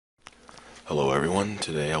Hello everyone,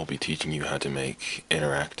 today I'll be teaching you how to make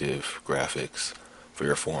interactive graphics for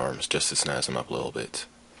your forms just to snazz them up a little bit.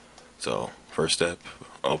 So, first step,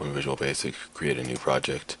 open Visual Basic, create a new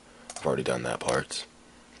project. I've already done that part.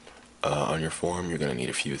 On your form you're going to need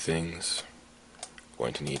a few things. You're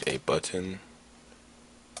going to need a button,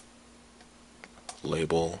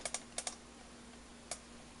 label,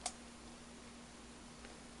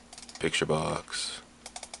 picture box,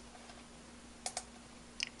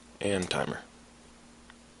 and timer.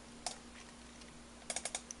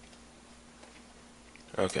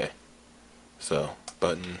 Okay, so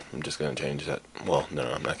button, I'm just going to change that. Well, no,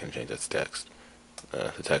 I'm not going to change that to text.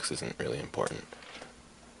 The text isn't really important.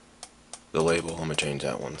 The label, I'm going to change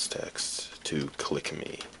that one's text to click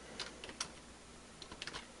me.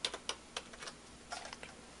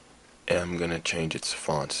 And I'm going to change its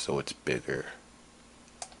font so it's bigger,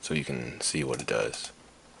 so you can see what it does.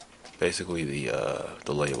 Basically,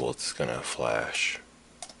 the label, it's going to flash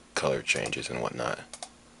color changes and whatnot.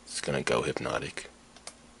 It's going to go hypnotic.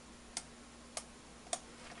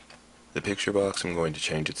 The picture box, I'm going to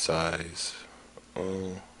change its size.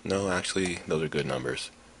 Oh, no, actually, those are good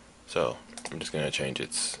numbers. So, I'm just going to change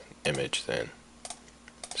its image then.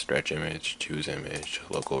 Stretch image, choose image,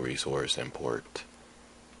 local resource, import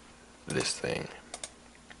this thing.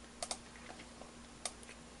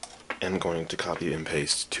 I'm going to copy and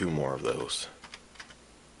paste two more of those.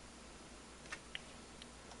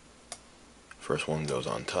 First one goes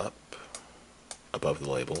on top, above the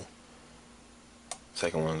label.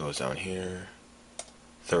 Second one goes down here.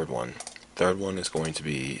 Third one is going to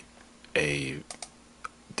be a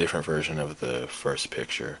different version of the first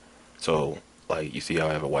picture. So, like, you see how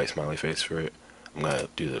I have a white smiley face for it? I'm going to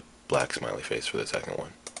do the black smiley face for the second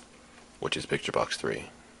one, which is picture box 3,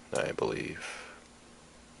 I believe.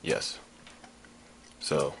 Yes.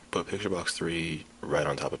 So, put picture box 3 right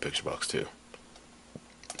on top of picture box 2.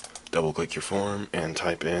 Double click your form and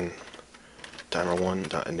type in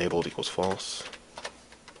timer1.enabled equals false.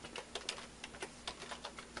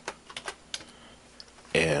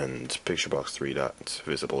 And picture box 3 dot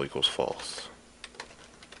visible equals false.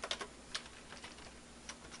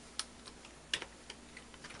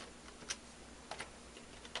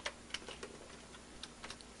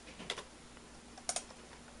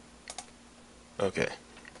 Okay.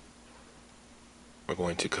 We're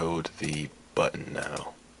going to code the button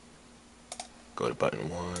now. Go to button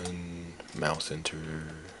 1, mouse enter.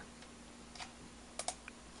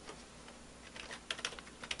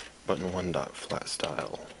 Button 1 dot flat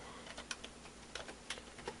style.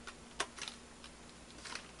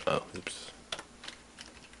 Oh, oops.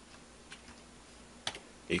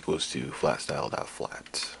 Equals to flat style dot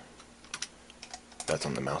flat. That's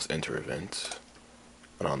on the mouse enter event.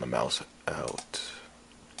 And on the mouse out,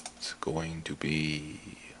 it's going to be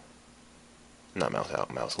not mouse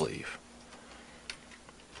out, mouse leave.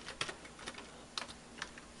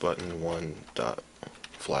 Button 1 dot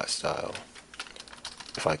flat style.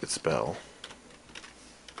 If I could spell.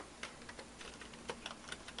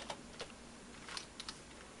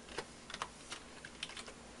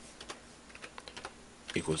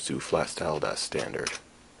 Equals to flat style dot standard.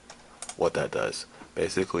 What that does,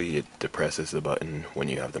 basically it depresses the button when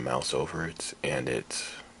you have the mouse over it, and it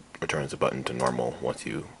returns the button to normal once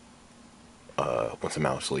the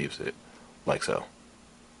mouse leaves it, like so.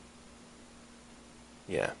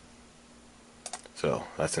 Yeah. So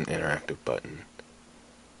that's an interactive button.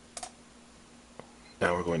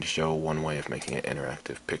 Now we're going to show one way of making an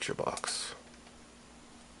interactive picture box.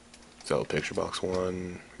 So picture box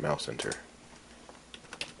 1, mouse enter.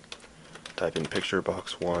 Type in picture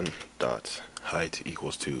box 1 dot height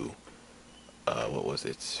equals to what was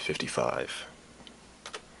it, 55.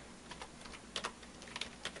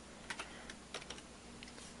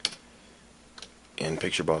 And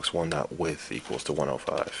picture box 1 dot width equals to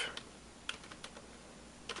 105.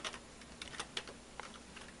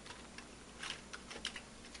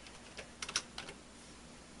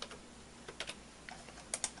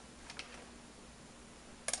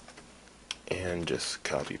 And just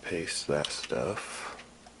copy paste that stuff.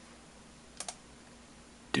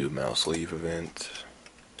 Do mouse leave event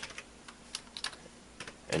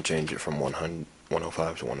and change it from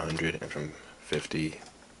 105 to 100 and from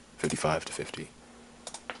 55 to 50.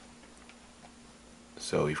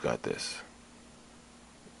 So we've got this.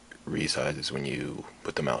 Resizes when you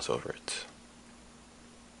put the mouse over it.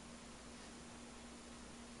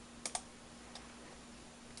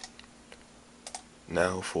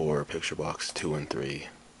 Now for picture box 2 and 3.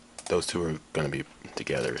 Those two are going to be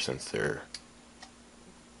together since they're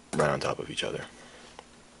right on top of each other.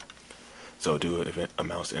 So do a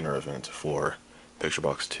mouse enter event for picture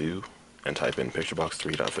box 2 and type in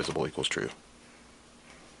picturebox3.visible equals true.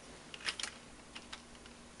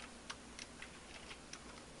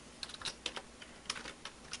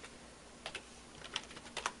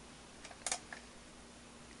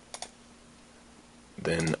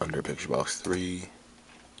 Then under picturebox3,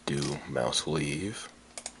 do mouse leave.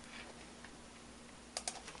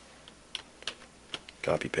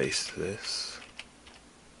 Copy paste this.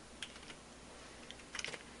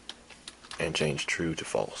 And change true to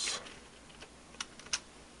false.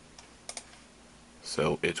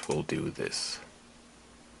 So it will do this.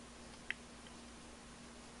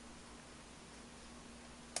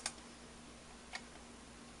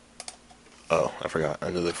 Oh, I forgot.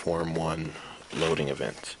 Under the form 1 loading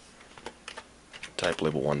event, type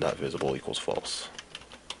label1.visible equals false.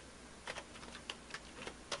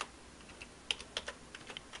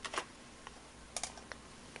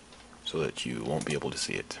 So that you won't be able to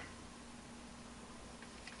see it.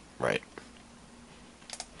 Right.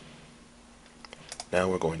 Now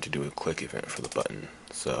we're going to do a click event for the button.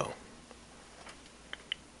 So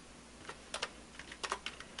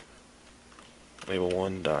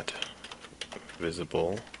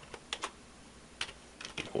label1.visible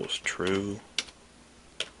equals true.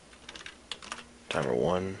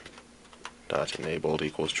 Timer1 dot enabled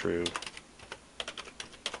equals true.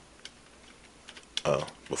 Oh,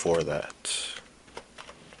 before that,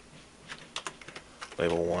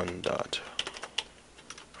 label1 dot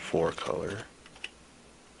forecolor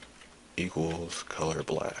equals color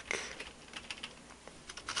black.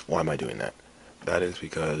 Why am I doing that? That is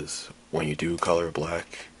because when you do color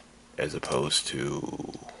black as opposed to,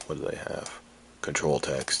 what do they have? Control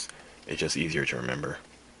text, it's just easier to remember.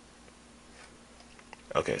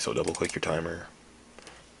 Okay, so double click your timer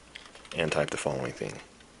and type the following thing.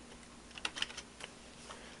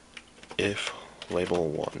 If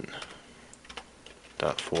label1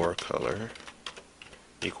 dot forecolor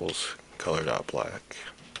equals color dot black,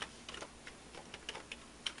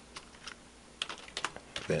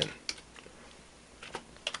 then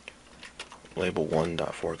label1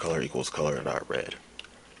 dot forecolor equals color dot red.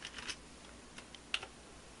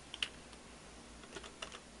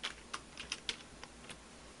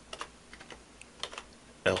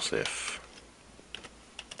 Else if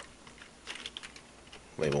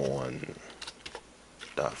label1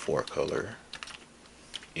 dot forecolor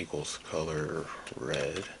equals color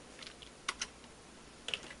red,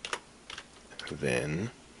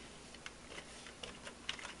 then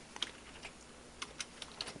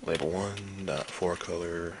label1 dot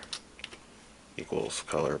forecolor equals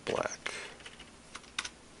color black.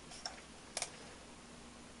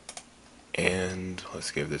 And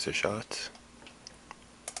let's give this a shot.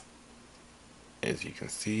 As you can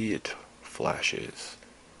see, it flashes.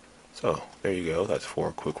 So there you go. That's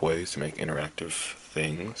 4 quick ways to make interactive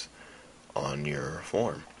things on your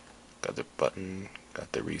form. Got the button,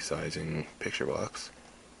 got the resizing picture box,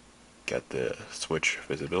 got the switch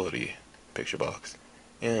visibility picture box,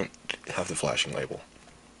 and have the flashing label.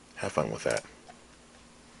 Have fun with that.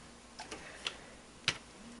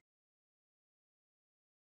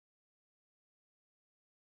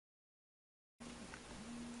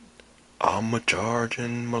 I'm a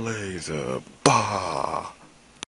charging my laser. Bah!